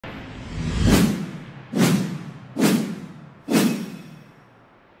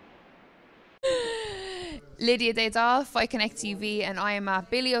Lydia Daydall, Fight Connect TV, and I am at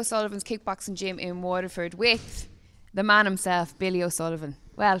Billy O'Sullivan's kickboxing gym in Waterford with the man himself, Billy O'Sullivan.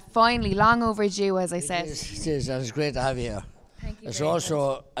 Well, finally, long overdue, as I said. It is, and it's great to have you here. Thank you. It's very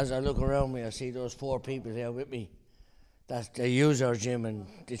also, much. as I look around me, I see those 4 people here with me that they use our gym and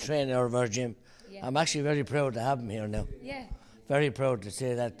they train out of our gym. Yeah. I'm actually very proud to have them here now. Yeah. Very proud to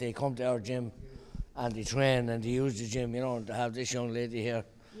say that they come to our gym and they train and they use the gym, you know, to have this young lady here.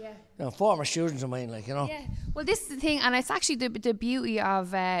 Yeah. You know, former students of mine, like, you know. Yeah, well, this is the thing, and it's actually the beauty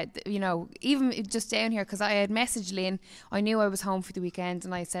of, you know, even just down here, because I had messaged Lynn. I knew I was home for the weekend,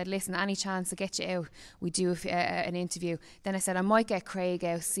 and I said, listen, any chance to get you out, we do an interview. Then I said, I might get Craig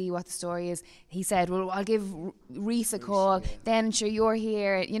out, see what the story is. He said, well, I'll give Reese a call. Then, sure, you're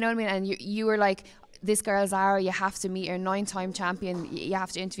here, you know what I mean? And you were like, this girl's Ara, you have to meet her, 9-time champion, you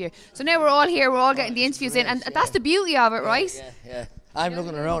have to interview her. So now we're all here, we're all getting the interviews in, and that's the beauty of it, right? Yeah. I'm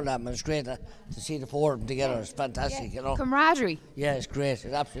looking around that, man. It's great to see the 4 of them together. It's fantastic, you know. Camaraderie. Yeah, it's great. It's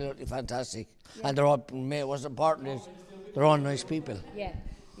absolutely fantastic. Yeah. And they're all, what's important is they're all nice people. Yeah.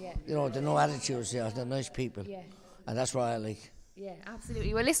 You know, they're no attitudes here. They're nice people. Yeah. And that's what I like. Yeah,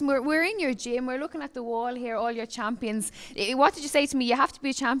 absolutely. Well, listen, we're in your gym. We're looking at the wall here, all your champions. What did you say to me? You have to be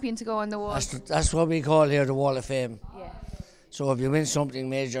a champion to go on the wall. That's what we call here the Wall of Fame. Yeah. So if you win something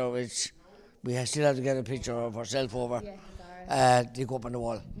major, which we still have to get a picture of ourselves over. Yeah. They go up on the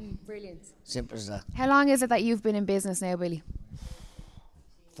wall. Brilliant. Simple as that. How long is it that you've been in business now, Billy?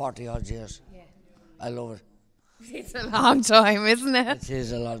 40 odd years. Yeah. I love it. It's a long time, isn't it? It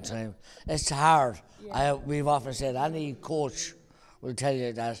is a long time. It's hard. Yeah. We've often said any coach will tell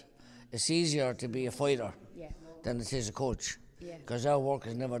you that it's easier to be a fighter than it is a coach. Because our work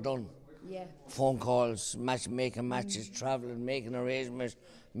is never done. Yeah. Phone calls, making matches, travelling, making arrangements,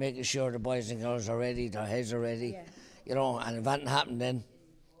 making sure the boys and girls are ready, their heads are ready. Yeah. You know, and if that happened then,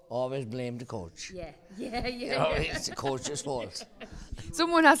 always blame the coach. Yeah. You know, it's the coach's fault.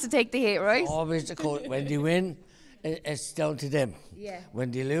 Someone has to take the hit, right? Always the coach. When they win, it's down to them. Yeah. When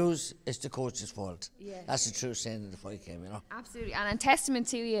they lose, it's the coach's fault. Yeah. That's the true saying of the fight game, you know. Absolutely. And testament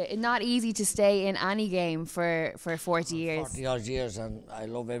to you, it's not easy to stay in any game for 40 years. 40 odd years, and I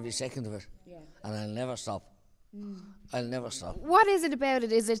love every second of it. Yeah. And I'll never stop. I'll never stop. What is it about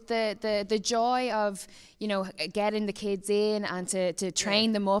it? Is it the joy of, you know, getting the kids in and to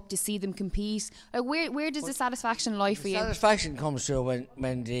train them up, to see them compete? Like where does the satisfaction lie for you? Satisfaction comes through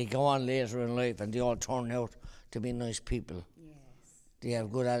when they go on later in life and they all turn out to be nice people. Yes. They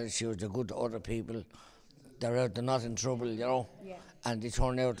have good attitudes, they're good to other people, they're not in trouble, you know. Yeah. And they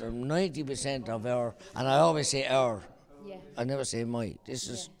turn out 90% of our, and I always say our, I never say my,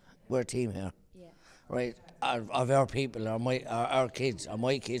 we're a team here. Right, of our people, our kids, or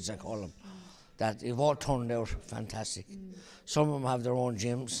my kids I call them, that they've all turned out fantastic. Some of them have their own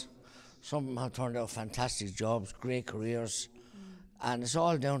gyms, some of them have turned out fantastic jobs, great careers, and it's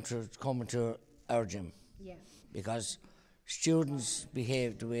all down to coming to our gym. Yeah. Because students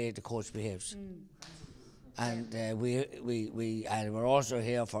behave the way the coach behaves. And we're also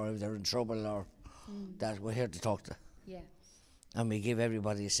here for if they're in trouble or that we're here to talk to. Yeah. And we give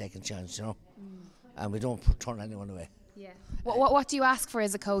everybody a second chance, you know. And we don't turn anyone away. Yeah. What do you ask for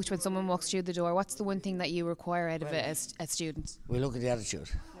as a coach when someone walks through the door? What's the one thing that you require out of it as students? We look at the attitude.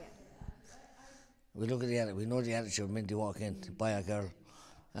 We look at the attitude. We know the attitude when they walk in to buy a girl.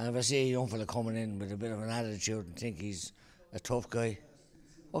 And if I see a young fella coming in with a bit of an attitude and think he's a tough guy,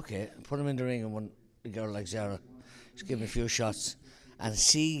 okay, put him in the ring and when a girl like Sarah, just give him a few shots and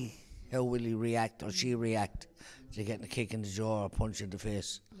see how will he react or she react to getting a kick in the jaw or a punch in the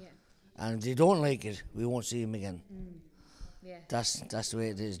face. Yeah. And if they don't like it, we won't see him again. Yeah. That's the way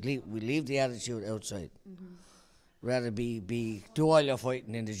it is. We leave the attitude outside. Rather do all your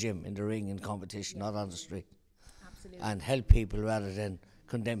fighting in the gym, in the ring, in competition, not on the street. Absolutely. And help people rather than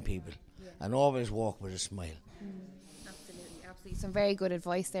condemn people. And always walk with a smile. Absolutely. Some very good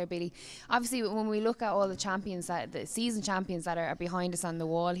advice there, Billy. Obviously, when we look at all the champions, the season champions that are behind us on the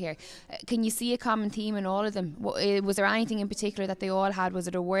wall here, can you see a common theme in all of them? Was there anything in particular that they all had? Was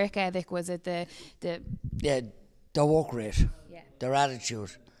it a work ethic? Was it the Yeah, their work rate, their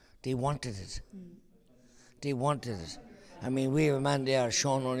attitude. They wanted it. They wanted it. I mean, we have a man there,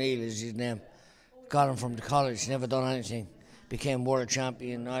 Sean O'Neill is his name. Got him from the college, never done anything. Became world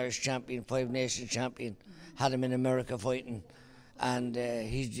champion, Irish champion, 5 Nations champion. Had him in America fighting. And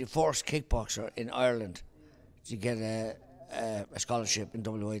he's the first kickboxer in Ireland to get a scholarship in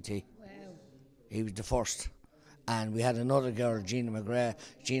WIT. Wow. He was the first. And we had another girl, Gina McGrath.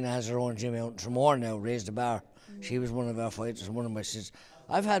 Gina has her own gym out in Tremor now, raised the bar. She was one of our fighters, one of my sisters.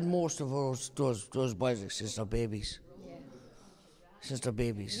 I've had most of those boys since they're babies. since they're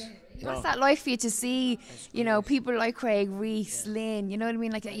babies. You What's know? that like for you to see, you know, people like Craig, Reese, Lynn, you know what I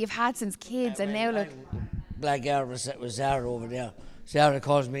mean, like that you've had since kids, and now look. Black girl was Zara over there. Zara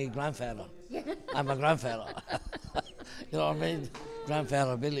calls me grandfather. I'm a grandfather. You know what I mean?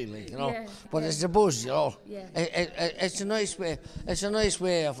 Grandfather Billy, like, you know. Yeah, But it's the buzz, you know. Yeah. It's a nice way. It's a nice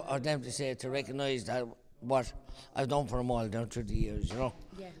way of them to say, to recognise that what I've done for them all down through the years, you know.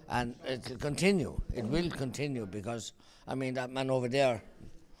 Yeah. And it'll continue. It will continue because I mean that man over there,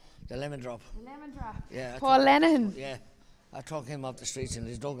 the lemon drop. Lemon drop. Yeah. Paul Lenihan. Yeah. I took him off the streets in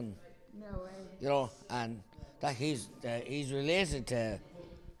his Duggan. No way. You know, and that he's related to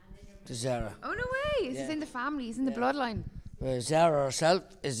Zara. Oh, no way. This is in the family, he's in the bloodline. Zara herself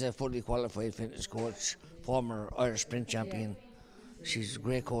is a fully qualified fitness coach, former Irish sprint champion. She's a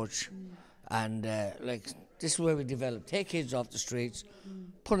great coach, and like this is where we develop. Take kids off the streets,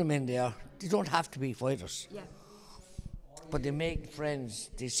 put them in there. They don't have to be fighters, but they make friends.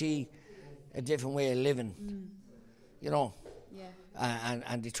 They see a different way of living, you know,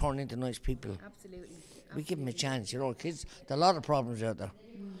 and they turn into nice people. Absolutely. We give them a chance, you know. Kids, there are a lot of problems out there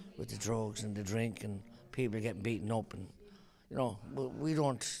with the drugs and the drink and people getting beaten up, and you know, we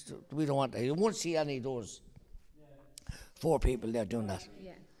don't want that. You won't see any of those 4 people there doing that.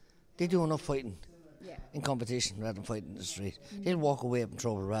 Yeah. They do enough fighting Yeah. in competition rather than fighting in the street. They'll walk away from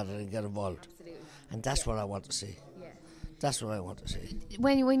trouble rather than get involved. Absolutely. And that's what I want to see. Yeah. That's what I want to see.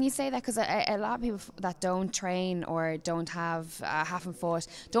 When you say that, because a lot of people that don't train or don't haven't fought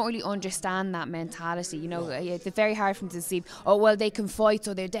don't really understand that mentality. You know, it's very hard for them to see. Oh well, they can fight,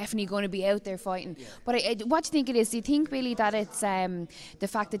 so they're definitely going to be out there fighting. Yeah. But what do you think it is? Do you think really that it's the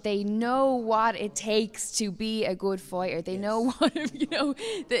fact that they know what it takes to be a good fighter? They know what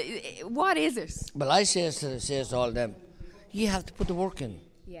what is it? Well, I say to all them, you have to put the work in.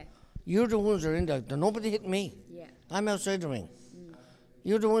 Yeah. You're the ones that are in there. Nobody hit me. Yeah. I'm outside the ring.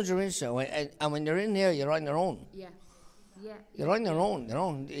 You're the ones who are inside. And when you're in here, you're on your own. Yeah. Yeah. You're on your own, you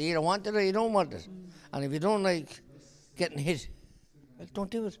know. You either want it or you don't want it. And if you don't like getting hit, well, don't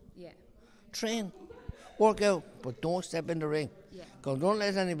do it. Yeah. Train. Work out. But don't step in the ring. Yeah. Because don't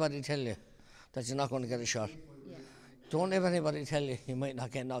let anybody tell you that you're not going to get a shot. Yeah. Don't let anybody tell you you might not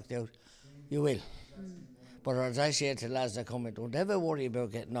get knocked out. You will. But as I say to lads that come in, don't ever worry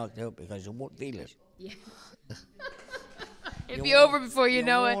about getting knocked out because you won't feel it. Yeah. It'll be over before you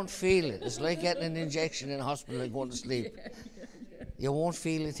know it. You won't feel it. It's like getting an injection in a hospital and going to sleep. You won't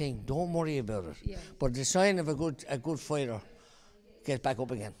feel a thing. Don't worry about it. Yeah. But the sign of a good fighter, get back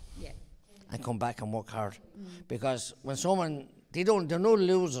up again. Yeah. And come back and work hard. Because when someone, there are no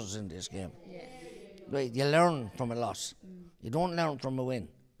losers in this game. Yeah. Right? You learn from a loss. You don't learn from a win.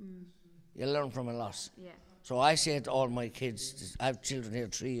 You learn from a loss. Yeah. So I say to all my kids, I have children here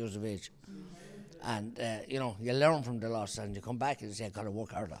 3 years of age, and you know, you learn from the loss and you come back and you say, I've got to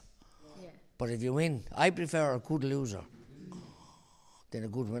work harder. Yeah. But if you win, I prefer a good loser than a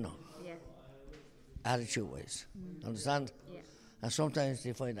good winner, Yeah. attitude-wise. Understand? Yeah. And sometimes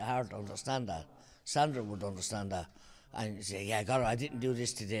they find it hard to understand that. Sandra would understand that. And you say, yeah, I didn't do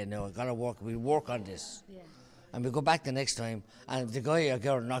this today, no, I got to work, we'll work on this. Yeah. And we go back the next time, and if the guy or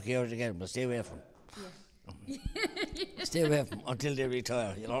girl knock you out again, we'll stay away from him. Stay away from them until they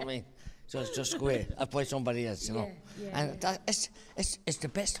retire, you know what I mean? So it's just go away, apply somebody else, you know. And that, it's the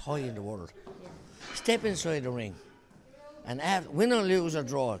best high in the world. Yeah. Step inside the ring, and win or lose or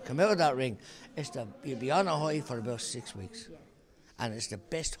draw, come out of that ring, you'll be on a high for about 6 weeks. Yeah. And it's the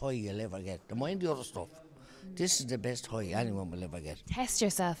best high you'll ever get. Don't mind the other stuff. This is the best high anyone will ever get. Test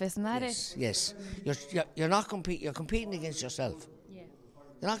yourself, isn't that it? Yes. You're not competing. You're competing against yourself. Yeah.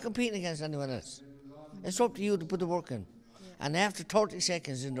 You're not competing against anyone else. It's up to you to put the work in. And after 30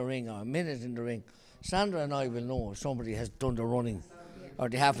 seconds in the ring or a minute in the ring, Sandra and I will know if somebody has done the running or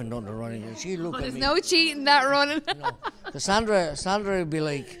they haven't done the running. And she'll look at There's me. no cheating that running. No. 'Cause Sandra will be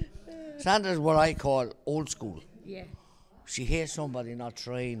like, Sandra's what I call old school. Yeah. She hates somebody not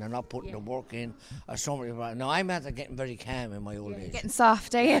trying or not putting the work in or somebody. Now I'm at getting very calm in my old age. Getting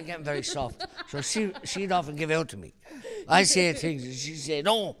soft, are you? I'm getting very soft. So she'd often give out to me. I say things and she'd say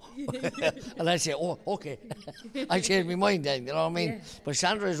no. And I'd say, oh, okay. I changed my mind then, you know what I mean? Yeah. But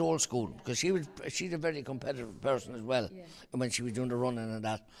Sandra is old school because she's a very competitive person as well. Yeah. When she was doing the running and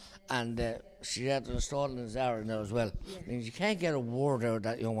that. And she had to install in Zara now as well. I mean, you can't get a word out of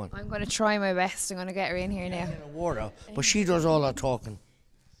that young one. I'm going to try my best. I'm going to get her in here now. Get a word out. But she does all her talking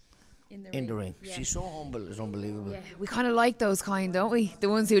In the ring. Yeah. She's so humble, it's unbelievable. Yeah, we kind of like those kind, don't we? The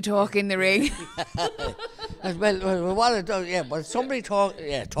ones who talk in the ring. well, what it does, yeah, but somebody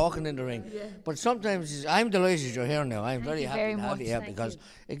talking in the ring. Yeah. But sometimes I'm delighted you're here now. I'm very happy to have you here because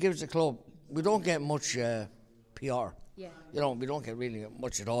it gives the club. We don't get much PR. Yeah. You know, we don't get really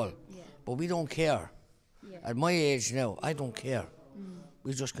much at all. Yeah. But we don't care. Yeah. At my age now, I don't care.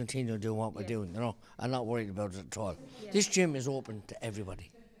 We just continue doing what we're Yeah. doing, you know. I'm not worried about it at all. Yeah. This gym is open to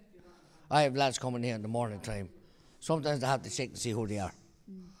everybody. I have lads coming here in the morning time. Sometimes I have to check and see who they are.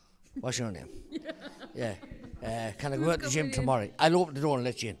 What's your name? Yeah. Can I go out to the gym tomorrow? I'll open the door and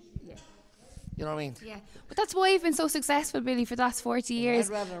let you in. Yeah. You know what I mean? Yeah. But that's why you've been so successful, Billy, for the last 40 years.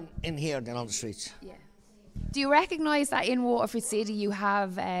 I'd rather in here than on the streets. Yeah. Do you recognise that in Waterford City you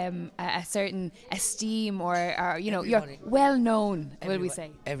have a certain esteem or you know, you're well known, will we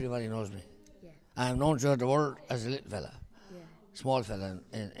say? Everybody knows me. Yeah. I'm known throughout the world as a little fella. Yeah. Small fella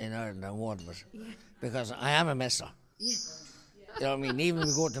in Ireland and Waterford. Yeah. Because I am a messer. Yeah. You know what I mean? Even when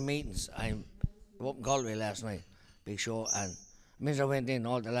we go to meetings, I'm up in Galway last night, big show, and as I went in,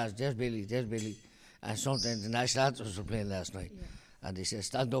 all the lads, there's Billy. And sometimes the national anthems were playing last night. Yeah. And they said,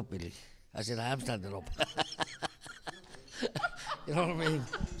 stand up, Billy. I said, I am standing up. You know what I mean?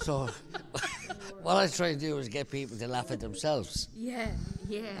 So what I try to do is get people to laugh at themselves. Yeah.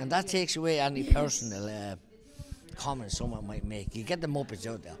 Yeah. And that takes away any personal comments someone might make. You get the Muppets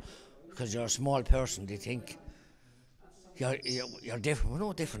out there because you're a small person. They think you're different. We're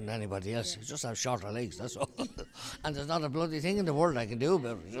no different than anybody else. You just have shorter legs, that's all. And there's not a bloody thing in the world I can do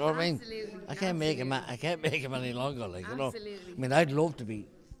about it. You know what I mean? Absolutely. I can't make him any longer. Like, you know. Absolutely. I mean, I'd love to be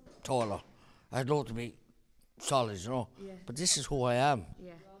taller. I'd love to be solid, you know. Yeah. But this is who I am,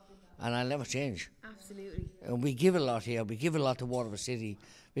 Yeah. and I'll never change. Absolutely. And we give a lot here. We give a lot to Waterford City.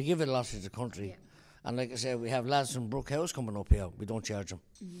 We give a lot to the country. Yeah. And like I said, we have lads from Brook House coming up here. We don't charge them.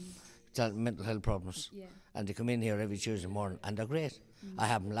 Tell mental health problems. Yeah. And they come in here every Tuesday morning, and they're great. I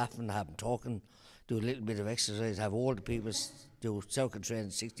have them laughing, I have them talking, do a little bit of exercise. I have older people do circuit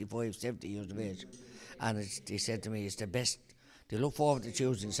training, 65, 70 years of age. And they said to me, it's the best. They look forward to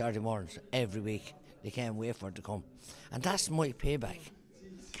Tuesday and Saturday mornings every week. They can't wait for it to come. And that's my payback.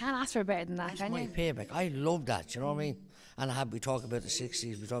 Can't ask for better than that, That's can my you? payback. I love that, you know what I mean? And we talk about the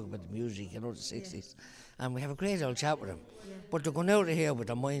 60s, we talk about the music, you know, the 60s. And we have a great old chat with them. Yeah. But they're going out of here with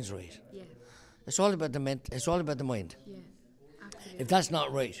their minds right. Yeah. It's all about it's all about the mind. Yeah. Absolutely. If that's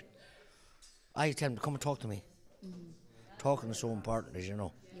not right, I tell them to come and talk to me. Talking is so important, as you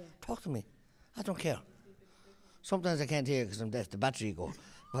know. Yeah. Talk to me. I don't care. Sometimes I can't hear because I'm deaf, the battery go.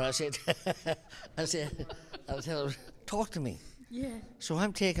 But I said, I'll tell them, talk to me. Yeah. So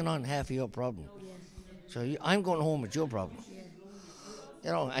I'm taking on half of your problem. Yeah. So I'm going home with your problem. Yeah.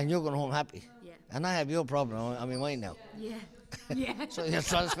 You know, and you're going home happy. Yeah. And I have your problem on my mind now. Yeah. Yeah. So you're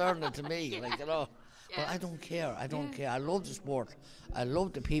transferring it to me, like, you know. But I don't care. I don't care. I love the sport. I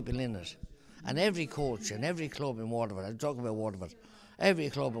love the people in it. And every coach and every club in Waterford, I'm talking about Waterford, every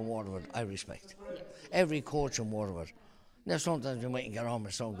club in Waterford I respect. Every coach in Waterford. Now sometimes we mightn't get on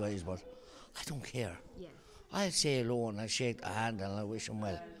with some guys, but I don't care. Yeah. I'll say hello and I'll shake a hand and I wish them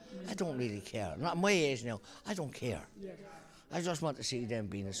well. I don't really care. Not my age now, I don't care. Yeah. I just want to see them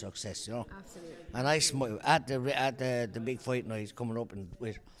being a success, you know. Absolutely. And I smile at the big fight night coming up and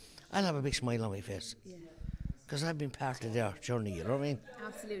wait. I'll have a big smile on my face. Yeah. Because I've been part of their journey, you know what I mean?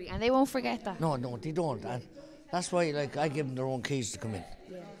 Absolutely. And they won't forget that. No, they don't. And that's why, like, I give them their own keys to come in.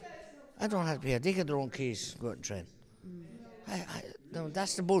 Yeah. I don't have to pay. They get their own keys to go out and train. No,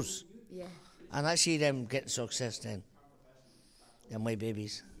 that's the buzz. Yeah. And I see them getting success then. They're my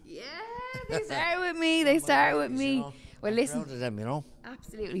babies. Yeah. They start with me. They start with me. You know, Well, I'm listen. proud of them, you know.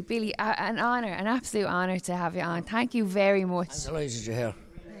 Absolutely, Billy. An honour, an absolute honour to have you on. Thank you very much. I'm delighted you're here.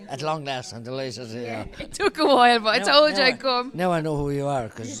 At long last, I'm delighted you're here. It took a while, but I told you I'd come. Now I know who you are,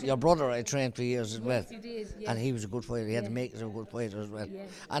 because your brother I trained for years as well. You did. Yeah. And he was a good fighter. He had the makers of a good fighter as well. Yeah.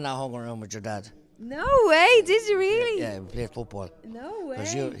 And I hung around with your dad. No way. Did you really? Yeah, we played football. No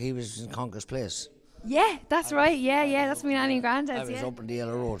Because way. he was in Conker's Place. Yeah, that's right. Yeah, yeah. That's my nanny and I granddad's. was Yeah. up in the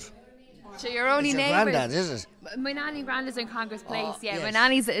Yellow Road. So you're only It's your neighbours. granddad, is it? My nanny and granddad's in Congress Place. Yeah, my yes.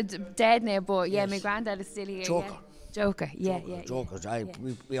 nanny's dead now, but yeah, Yes. my granddad is still here. Joker. Yeah. Joker. Yeah, yeah. Jokers. Yeah.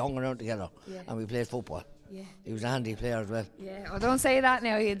 We hung around together Yeah. and we played football. Yeah. He was a handy player as well. Yeah. Oh, don't say that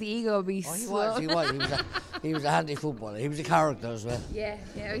now. The ego will be Oh, he slow. was. He was a handy footballer. He was a character as well. Yeah,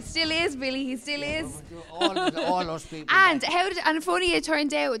 yeah. He still is, Billy. He still is. All those people. And and funny, it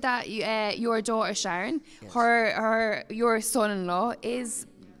turned out that your daughter Sharon, your son-in-law is.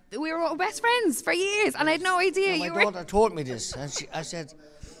 We were best friends for years, and I had no idea my you were. daughter told me this, and I said,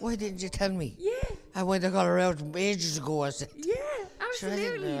 "Why didn't you tell me?" Yeah, I went and got her out ages ago. I said, yeah, "Sure, I didn't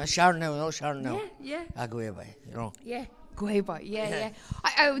absolutely. know. Sharon now, no Sharon now." Yeah, yeah, I go away, you know. yeah. Guayba, yeah.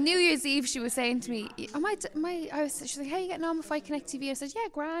 New Year's Eve, she was saying to me, she's like, how are you getting on with Fight Connect TV? I said, yeah,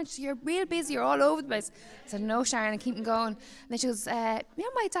 grand. She said, you're real busy, you're all over the place. I said, no, Sharon, I keep them going. And then she goes, my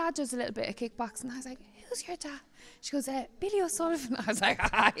dad does a little bit of kickboxing. And I was like, who's your dad? She goes, Billy O'Sullivan. I was like,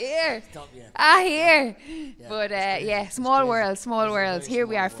 here. Stop, yeah. Here. Yeah, but small world. Here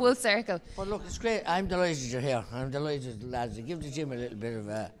we are, full circle. But look, it's great. I'm delighted you're here. I'm delighted, lads, to give the gym a little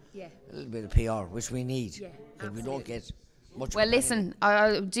bit of PR, which we need. Because we don't get much. Well, listen,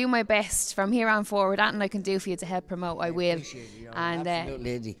 I'll do my best from here on forward. Anything I can do for you to help promote, I will. Appreciate it, you're and an absolute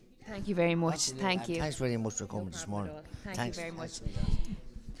lady. Thank you very much. Absolutely. Thank you. Thanks very much for coming this morning. Thank you very much.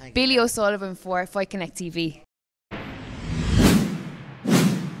 Thank Billy you. O'Sullivan for Fight Connect TV.